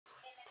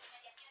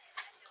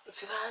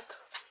See that?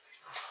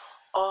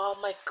 Oh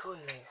my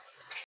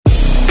goodness.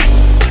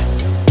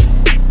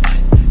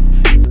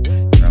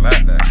 I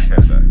like that.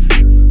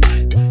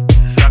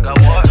 Shaka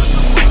what?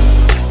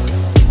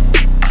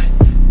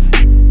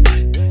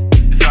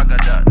 Shaka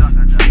that.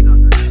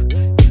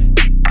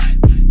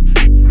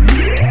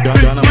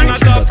 Man, I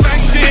got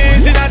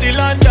paintings in the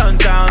London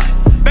town.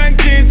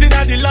 Paintings in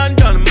the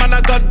London. Man,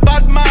 I got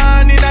bad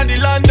man in the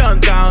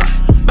London town.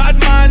 Bad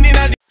man in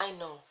the.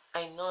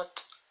 I'm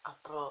not a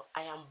pro.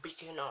 I am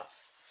beginner.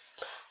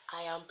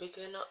 I am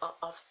beginner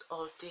of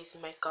all this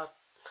makeup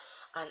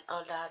and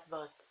all that,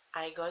 but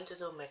I'm going to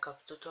do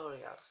makeup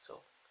tutorial.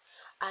 So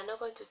I'm not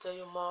going to tell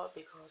you more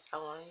because I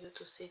want you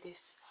to see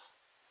this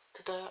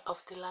tutorial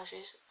of the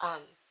lashes.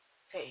 And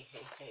hey,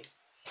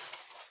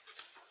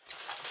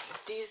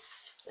 these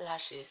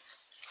lashes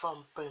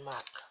from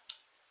Primark.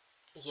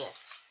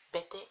 Yes,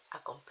 vete a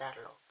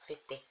comprarlo.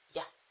 Vete,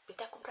 ya,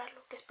 vete a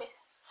comprarlo. ¿Qué esperas?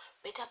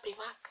 Vete a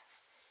Primark.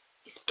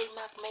 It's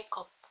Primark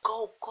makeup.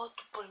 Go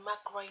to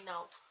Primark right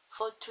now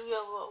for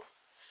 €3.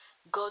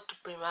 Go to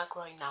Primark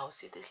right now.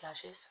 See these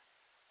lashes?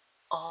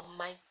 Oh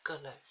my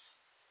goodness.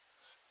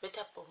 Vete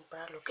a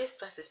comprarlo. ¿Qué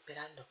estás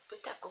esperando?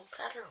 Vete a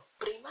comprarlo.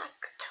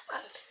 Primark,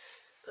 chaval.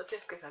 No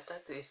tienes que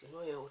gastarte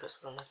 €19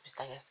 por unas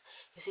pestañas.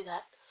 You see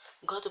that?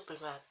 Go to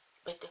Primark.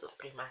 Vete con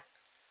Primark.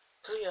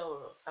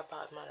 €3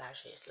 about my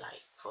lashes,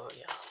 like for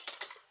real.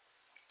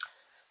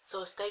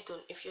 So stay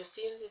tuned. If you're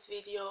seeing this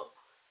video,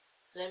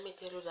 let me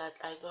tell you that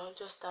I'm going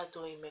to start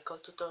doing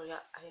makeup tutorial.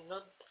 I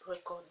not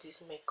record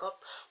this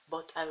makeup,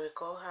 but I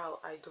record how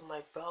I do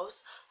my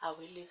brows. I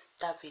will leave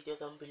that video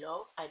down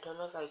below. I don't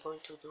know if I'm going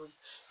to do it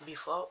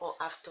before or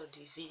after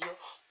this video,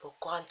 but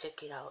go and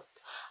check it out.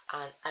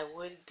 And I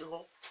will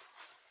do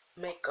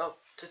makeup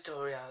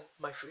tutorial,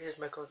 my first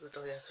makeup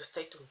tutorial. So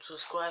stay tuned.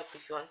 Subscribe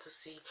if you want to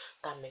see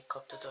that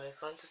makeup tutorial.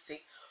 If you want to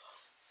see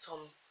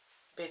some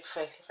big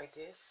face like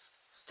this,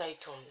 stay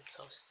tuned.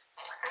 So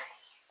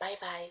bye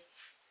bye.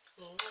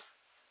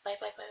 Bye.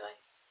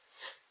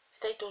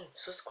 Stay tuned.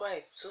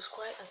 Subscribe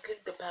and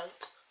click the bell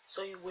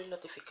so you will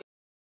notification.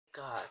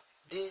 God,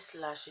 these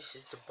lashes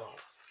is the bomb.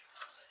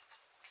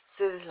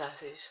 See these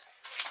lashes?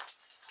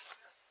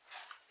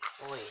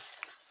 Wait.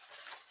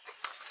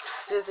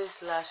 See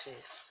these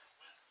lashes?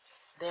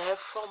 They're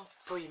from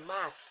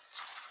Primark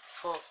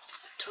for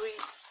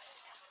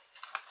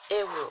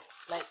 €3.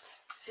 Like,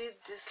 see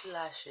these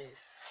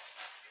lashes?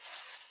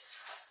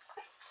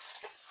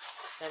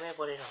 Let me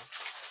put it on.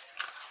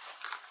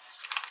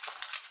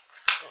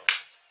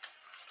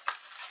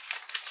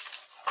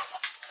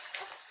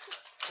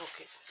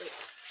 Okay, wait,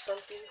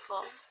 something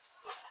from.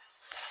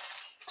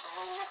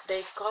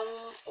 They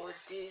come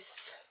with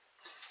this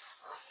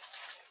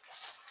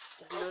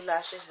glue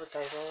lashes, but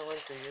I don't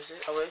want to use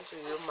it. I want to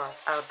use my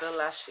other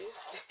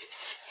lashes.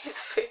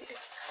 It's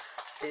finished.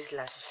 These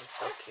lashes is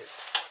so cute.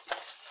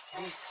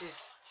 This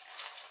is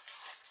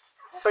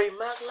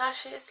Primark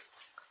lashes.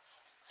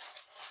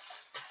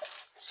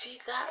 See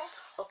that?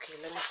 Okay,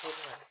 let me put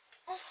one.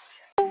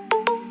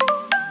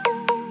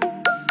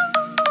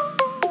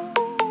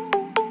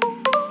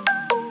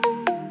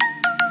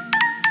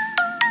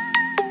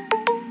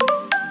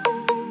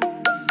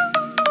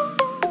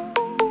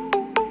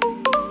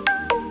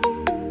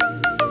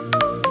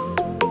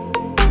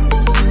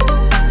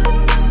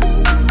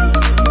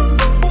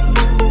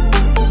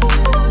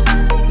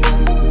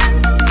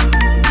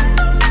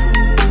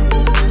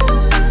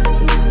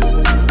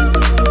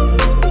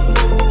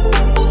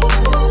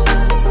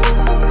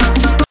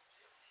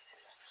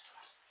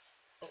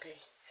 Okay,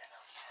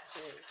 so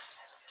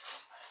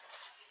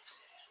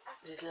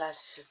this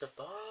lashes is the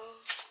bomb.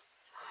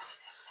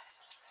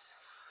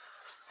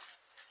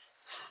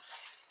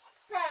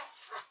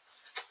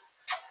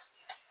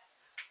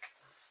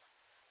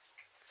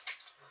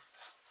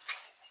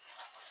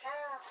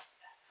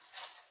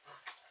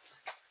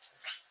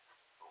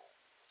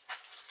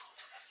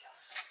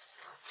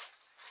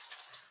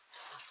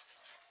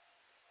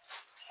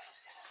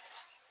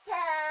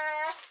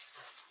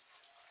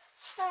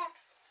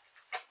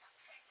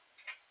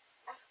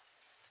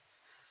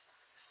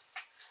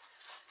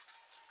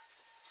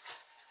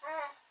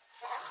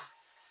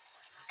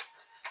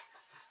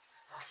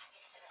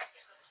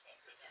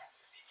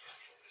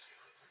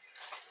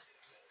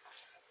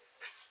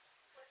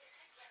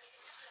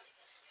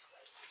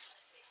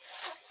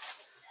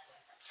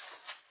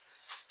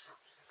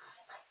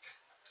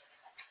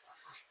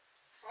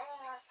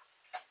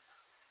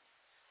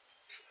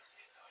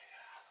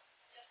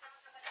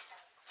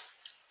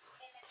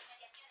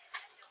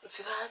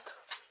 See that?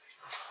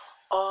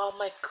 Oh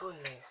my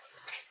goodness.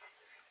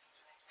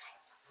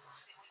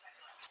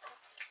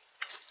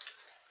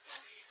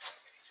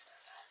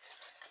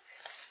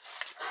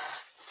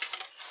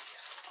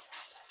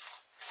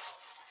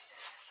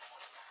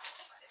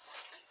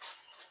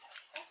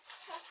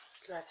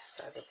 Glasses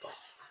are the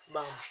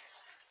bomb.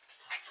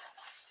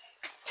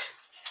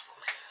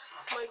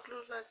 My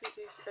glue glasses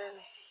is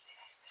in.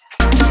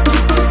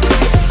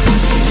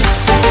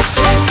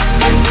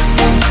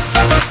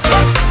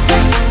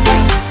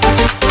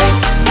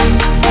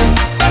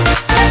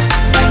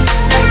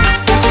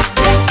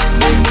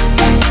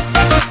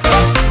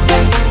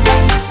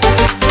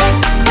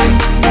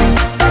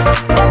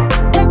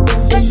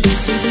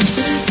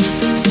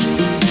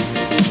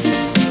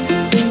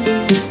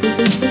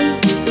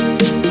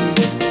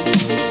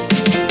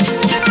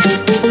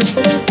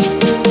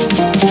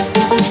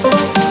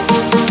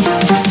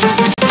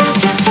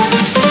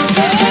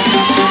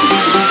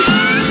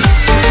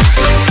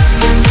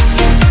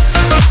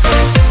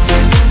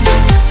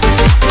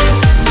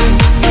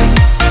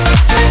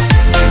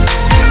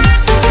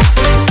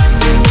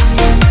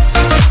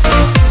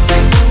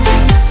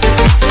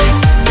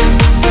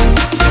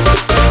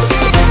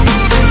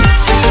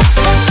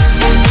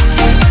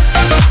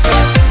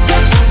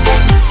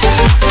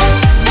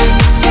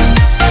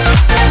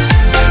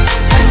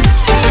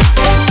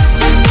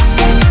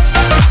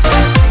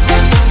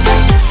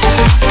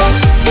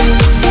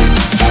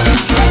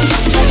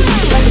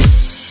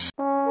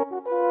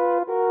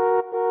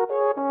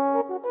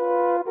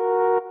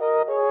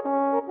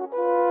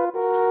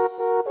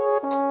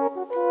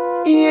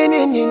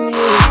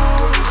 Yeah.